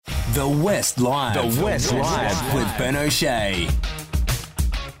The West Live. The West Live with Ben O'Shea.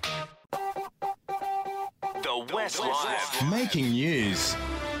 The West Live. Making news.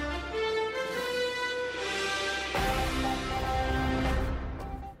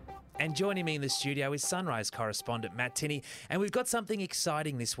 And joining me in the studio is Sunrise correspondent Matt Tinney. And we've got something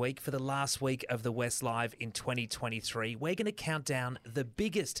exciting this week for the last week of the West Live in 2023. We're going to count down the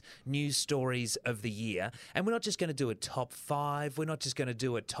biggest news stories of the year. And we're not just going to do a top 5. We're not just going to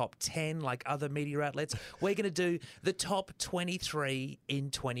do a top 10 like other media outlets. We're going to do the top 23 in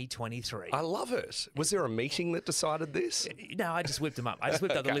 2023. I love it. Was there a meeting that decided this? No, I just whipped them up. I just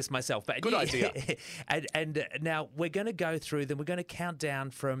whipped up the list myself. But Good idea. And now we're going to go through them. We're going to count down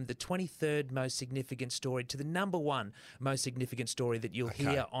from the 23rd most significant story to the number 1 most significant story that you'll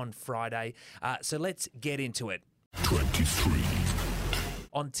hear on Friday. So let's get into it. 23.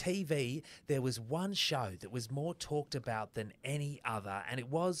 On TV, there was one show that was more talked about than any other, and it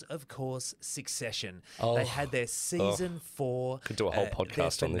was, of course, Succession. They had their season 4 Could do a whole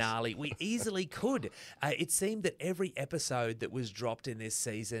podcast their on this. finale. We easily could. It seemed that every episode that was dropped in this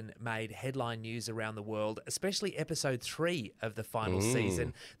season made headline news around the world, especially episode 3 of the final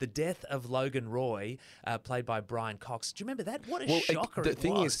season, the death of Logan Roy, played by Brian Cox. Do you remember that? What a shocker The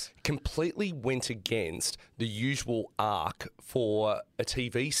thing is, completely went against the usual arc for a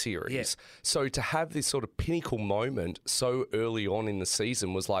TV series. Yeah. So to have this sort of pinnacle moment so early on in the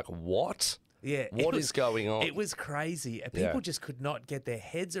season was like, what? Yeah, What is going on? It was crazy. People just could not get their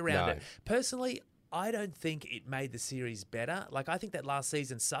heads around No. it. Personally, I don't think it made the series better. Like, I think that last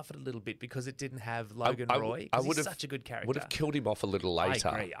season suffered a little bit because it didn't have Logan Roy. I 'Cause would he's have such a good character. Would have killed him off a little later.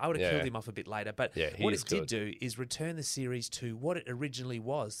 I agree. I would have killed him off a bit later. But Yeah, he what is it did good. do is return the series to what it originally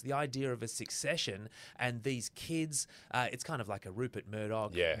was, the idea of a succession and these kids. It's kind of like a Rupert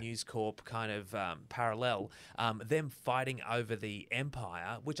Murdoch, News Corp kind of parallel. Them fighting over the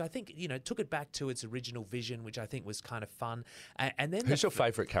empire, which I think, took it back to its original vision, which I think was kind of fun. And then Who's your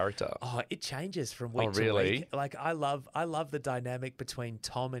favourite character? Oh, it changes from week to really? week. Like, I love the dynamic between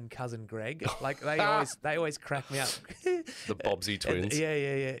Tom and cousin Greg. Like, they always crack me up. The Bobbsey twins.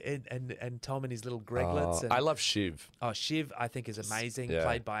 And Tom and his little Greglets. I love Shiv. Oh, Shiv, I think, is amazing,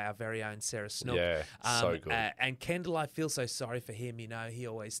 played by our very own Sarah Snook. Yeah, so good. And Kendall, I feel so sorry for him. He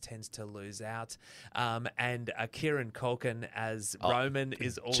always tends to lose out. And Kieran Culkin as Roman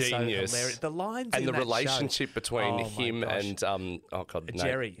is also genius. hilarious. The lines And in the that relationship show, between oh my him gosh. and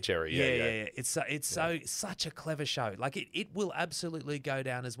Jerry. Jerry, Yeah. It's such a clever show. Like, it will absolutely go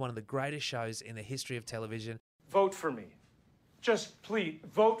down as one of the greatest shows in the history of television. Vote for me. Just please,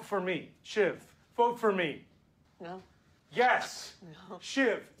 vote for me. Shiv, vote for me. No. Yes. No.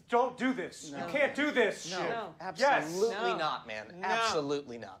 Shiv, don't do this. No. You can't do this, Shiv. No. Yes. No. not, man. No.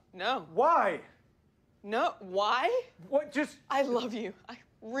 Absolutely not. No. Why? No. Why? What, just... I love you.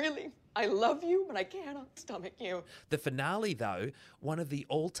 I love you, but I cannot stomach you. The finale, though, one of the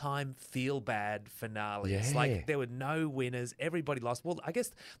all-time feel-bad finales. Yeah. Like, there were no winners. Everybody lost. Well, I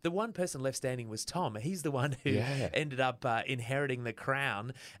guess the one person left standing was Tom. He's the one who ended up inheriting the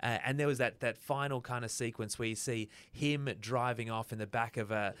crown. And there was that final kind of sequence where you see him driving off in the back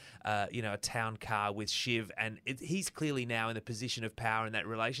of a town car with Shiv. And he's clearly now in the position of power in that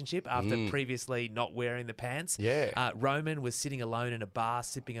relationship after previously not wearing the pants. Yeah. Roman was sitting alone in a bar,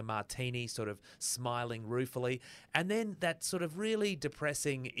 sipping a martini, sort of smiling ruefully. And then that sort of really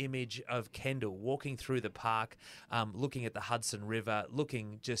depressing image of Kendall walking through the park, looking at the Hudson River,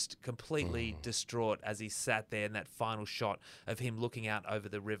 looking just completely distraught as he sat there in that final shot of him looking out over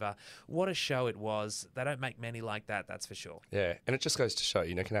the river. What a show it was. They don't make many like that, that's for sure. Yeah, and it just goes to show,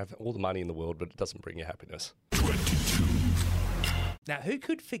 you can have all the money in the world, but it doesn't bring you happiness. 22. Now, who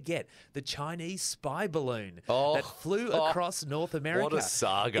could forget the Chinese spy balloon that flew across North America? What a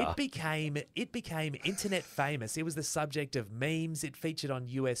saga. It became internet famous. It was the subject of memes. It featured on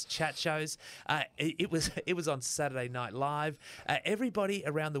US chat shows. It was on Saturday Night Live. Everybody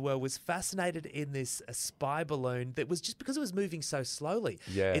around the world was fascinated in this spy balloon that was just because it was moving so slowly.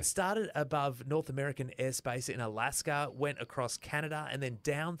 Yeah. It started above North American airspace in Alaska, went across Canada, and then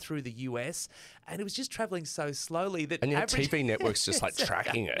down through the US. And it was just traveling so slowly that And your TV network's just like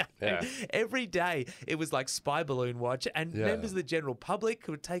tracking it. Yeah. Every day it was like spy balloon watch, and members of the general public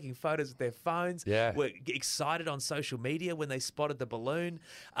who were taking photos with their phones were excited on social media when they spotted the balloon.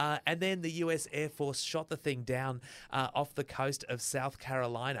 And then the US Air Force shot the thing down off the coast of South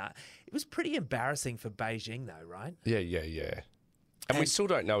Carolina. It was pretty embarrassing for Beijing though, right? Yeah. And we still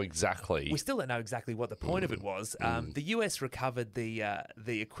don't know exactly. We still don't know exactly what the point of it was. The US recovered the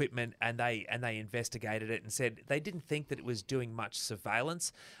equipment and they investigated it and said they didn't think that it was doing much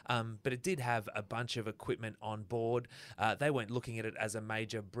surveillance, but it did have a bunch of equipment on board. They weren't looking at it as a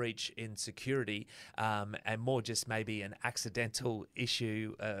major breach in security, and more just maybe an accidental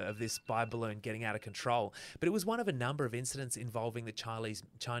issue of this spy balloon getting out of control. But it was one of a number of incidents involving the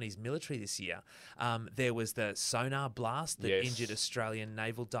Chinese military this year. There was the sonar blast that injured Australian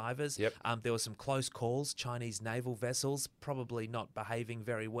naval divers. Yep. There were some close calls, Chinese naval vessels probably not behaving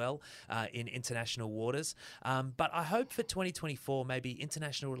very well in international waters. But I hope for 2024, maybe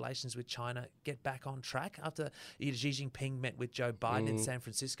international relations with China get back on track after Xi Jinping met with Joe Biden in San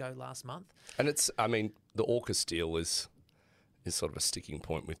Francisco last month. And the AUKUS deal is sort of a sticking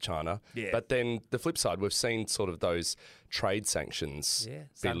point with China. Yeah. But then the flip side, we've seen sort of those trade sanctions be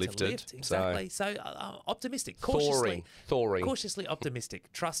starting to lifted. lift, exactly. So optimistic, cautiously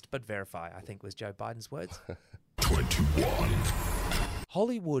optimistic. Trust but verify, I think was Joe Biden's words. 21.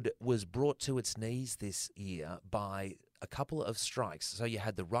 Hollywood was brought to its knees this year by a couple of strikes. So you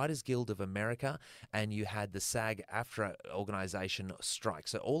had the Writers Guild of America and you had the SAG-AFTRA organisation strike.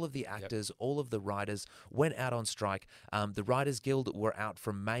 So all of the actors, all of the writers went out on strike. The Writers Guild were out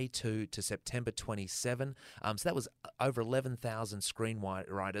from May 2 to September 27. So that was over 11,000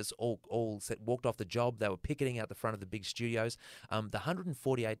 screenwriters all walked off the job. They were picketing out the front of the big studios. The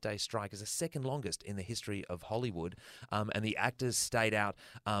 148-day strike is the second longest in the history of Hollywood. And the actors stayed out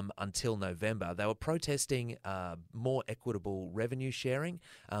until November. They were protesting more equitable revenue sharing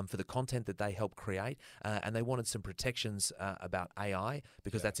for the content that they help create, and they wanted some protections about AI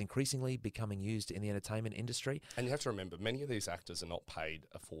because that's increasingly becoming used in the entertainment industry. And you have to remember, many of these actors are not paid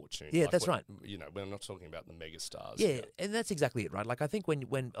a fortune. Yeah, that's right. You know, we're not talking about the megastars. Yeah, and that's exactly it, right? Like I think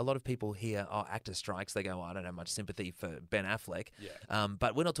when a lot of people hear actor strikes, they go, I don't have much sympathy for Ben Affleck. Yeah.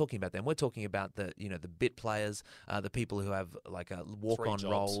 But we're not talking about them. We're talking about the bit players, the people who have like walk-on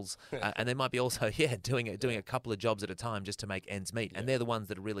roles, and they might be also doing a couple of jobs at a time just to make ends meet. And they're the ones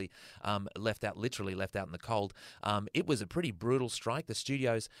that are really literally left out in the cold. It was a pretty brutal strike. The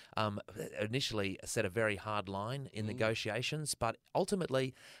studios initially set a very hard line in negotiations, but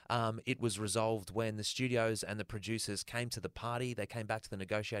ultimately it was resolved when the studios and the producers came to the party. They came back to the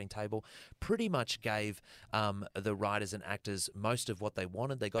negotiating table, pretty much gave the writers and actors most of what they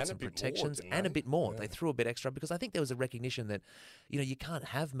wanted. They got some protections and a bit more. They threw a bit extra because I think there was a recognition that, you can't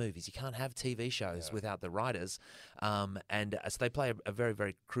have movies, you can't have TV shows without the writers. And so they play a very,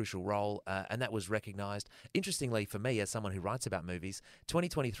 very crucial role, and that was recognised. Interestingly, for me, as someone who writes about movies,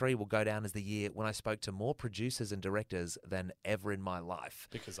 2023 will go down as the year when I spoke to more producers and directors than ever in my life.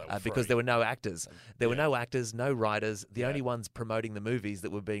 Because there were no actors. There were no actors, no writers. The only ones promoting the movies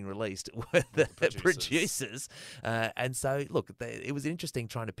that were being released were the producers. And so, look, it was interesting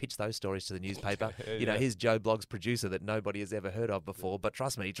trying to pitch those stories to the newspaper. Here's Joe Blogg's producer that nobody has ever heard of before, but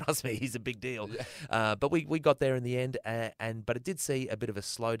trust me, he's a big deal. But we got there in the end, but it did see a bit of a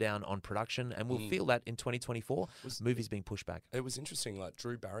slowdown on production, and we'll feel that in 2024. Movies being pushed back. It was interesting, like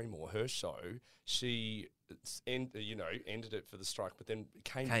Drew Barrymore, her show, she ended it for the strike, but then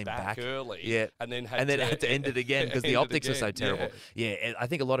came back early, and then had to end it again because the optics are so terrible. Yeah, I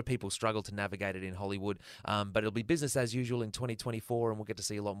think a lot of people struggle to navigate it in Hollywood, but it'll be business as usual in 2024, and we'll get to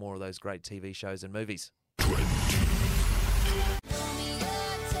see a lot more of those great TV shows and movies.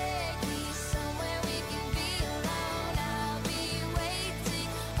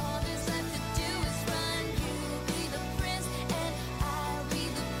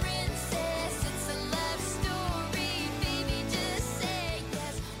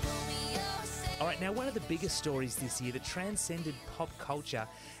 Now, one of the biggest stories this year that transcended pop culture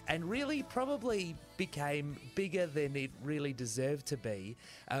and really probably became bigger than it really deserved to be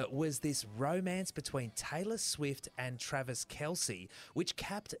was this romance between Taylor Swift and Travis Kelce, which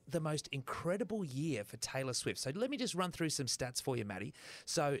capped the most incredible year for Taylor Swift. So let me just run through some stats for you, Maddie.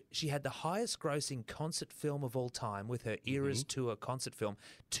 So she had the highest grossing concert film of all time with her Eras Tour concert film,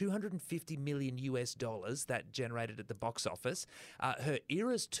 $250 million that generated at the box office. Her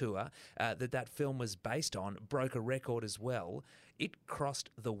Eras Tour that film was based on broke a record as well. It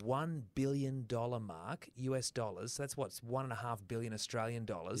crossed the $1 billion mark, US dollars. That's what's $1.5 billion Australian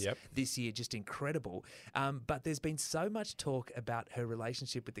dollars this year. Just incredible. But there's been so much talk about her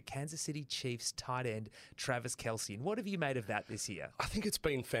relationship with the Kansas City Chiefs tight end, Travis Kelce. And what have you made of that this year? I think it's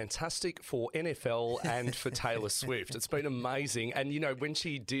been fantastic for NFL and for Taylor Swift. It's been amazing. And, when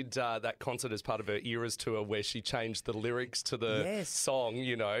she did that concert as part of her Eras Tour where she changed the lyrics to the song,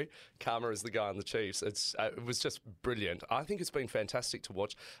 Karma is the guy on the Chiefs, it was just brilliant. I think it's been fantastic to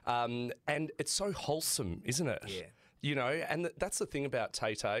watch. And it's so wholesome, isn't it? Yeah. You know, and that's the thing about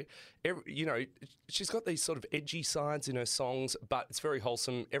Tay-Tay. You know, she's got these sort of edgy sides in her songs, but it's very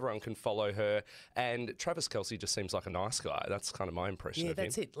wholesome. Everyone can follow her. And Travis Kelce just seems like a nice guy. That's kind of my impression of him. Yeah,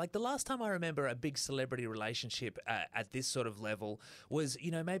 that's it. Like the last time I remember a big celebrity relationship at this sort of level was,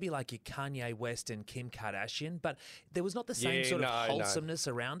 you know, maybe like your Kanye West and Kim Kardashian, but there was not the same sort of wholesomeness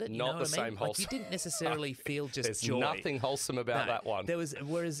around it. You know the same I mean? wholesome. Like you didn't necessarily feel just There's joy. nothing wholesome about that one.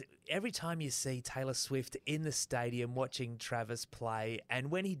 Whereas every time you see Taylor Swift in the stadium watching Travis play, and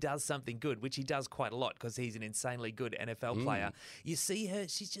when he does something good, which he does quite a lot because he's an insanely good NFL player, you see her,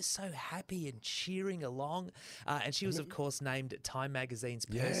 she's just so happy and cheering along. And she was, of course, named Time Magazine's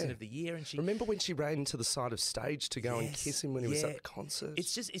Person of the Year. And she remember when she ran to the side of stage to go and kiss him when he was at the concert?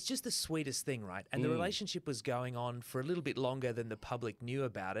 It's just the sweetest thing, right? And the relationship was going on for a little bit longer than the public knew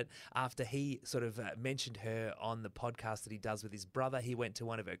about it. After he sort of mentioned her on the podcast that he does with his brother, he went to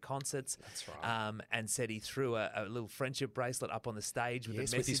one of her concerts. That's right. And said he threw a little friendship bracelet up on the stage with a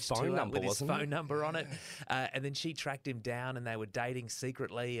message with his phone number, with his phone number on it. And then she tracked him down and they were dating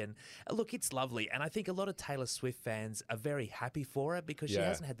secretly. And look, it's lovely. And I think a lot of Taylor Swift fans are very happy for her because she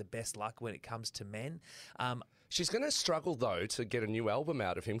hasn't had the best luck when it comes to men. She's going to struggle, though, to get a new album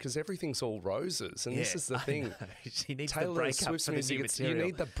out of him because everything's all roses. And this is the thing. She needs Taylor the breakup Swift's for the music, new material. you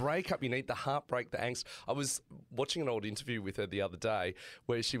need the breakup, you need the heartbreak, the angst. I was watching an old interview with her the other day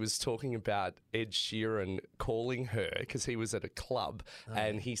where she was talking about Ed Sheeran calling her because he was at a club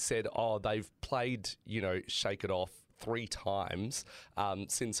and he said, they've played, you know, Shake It Off 3 times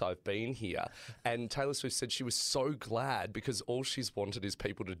since I've been here. And Taylor Swift said she was so glad because all she's wanted is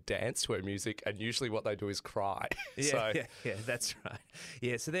people to dance to her music, and usually what they do is cry. Yeah, that's right.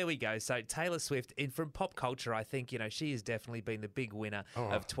 Yeah, so there we go. So Taylor Swift, from pop culture, I think, you know, she has definitely been the big winner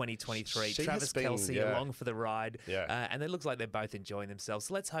of 2023. Travis Kelce along for the ride. And it looks like they're both enjoying themselves.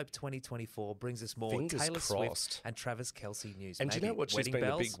 So let's hope 2024 brings us more Fingers Taylor crossed. Swift and Travis Kelce news. And do you know what she's been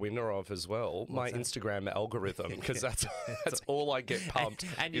the big winner of as well? My Instagram algorithm, because that's all I get pumped.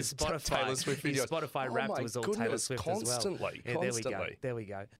 And your Spotify, Taylor Swift videos. Your Spotify Wrapped was all Taylor Swift constantly, as well. Constantly. There we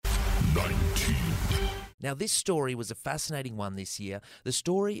go. 19. Now, this story was a fascinating one this year. The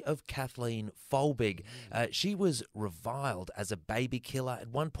story of Kathleen Folbig. She was reviled as a baby killer. At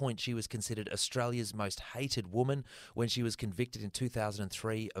one point, she was considered Australia's most hated woman when she was convicted in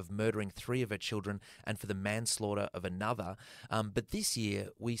 2003 of murdering 3 of her children and for the manslaughter of another. But this year,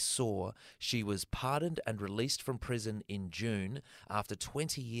 we saw she was pardoned and released from prison in June after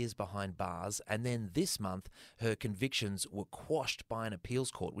 20 years behind bars. And then this month, her convictions were quashed by an appeals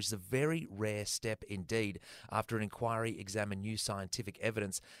court, which is a very rare step indeed, after an inquiry examined new scientific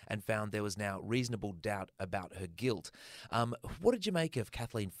evidence and found there was now reasonable doubt about her guilt. What did you make of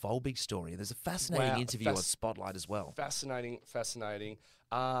Kathleen Folbig's story? There's a fascinating interview on Spotlight as well. Fascinating.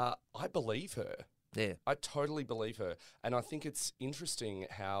 I believe her. Yeah. I totally believe her. And I think it's interesting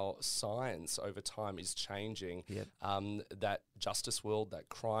how science over time is changing that justice world, that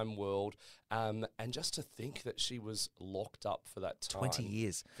crime world, and just to think that she was locked up for that time. 20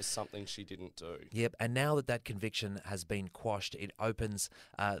 years. For something she didn't do. Yep, and now that conviction has been quashed, it opens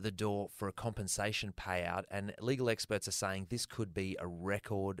the door for a compensation payout, and legal experts are saying this could be a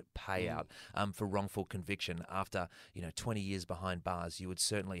record payout for wrongful conviction. After 20 years behind bars, you would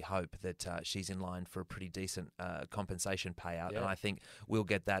certainly hope that she's in line for a pretty decent compensation payout, and I think we'll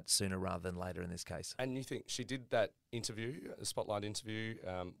get that sooner rather than later in this case. And you think she did that interview, a Spotlight interview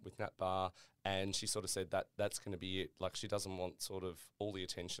with Nat Barr, and she sort of said that that's going to be it. Like, she doesn't want sort of all the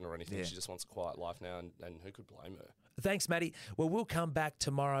attention or anything. She just wants a quiet life now, and who could blame her? Thanks, Maddie. Well, we'll come back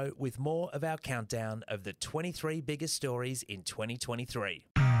tomorrow with more of our countdown of the 23 biggest stories in 2023.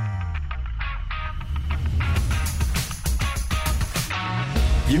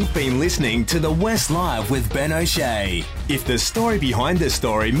 You've been listening to The West Live with Ben O'Shea. If the story behind the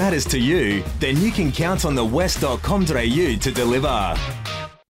story matters to you, then you can count on thewest.com.au to deliver.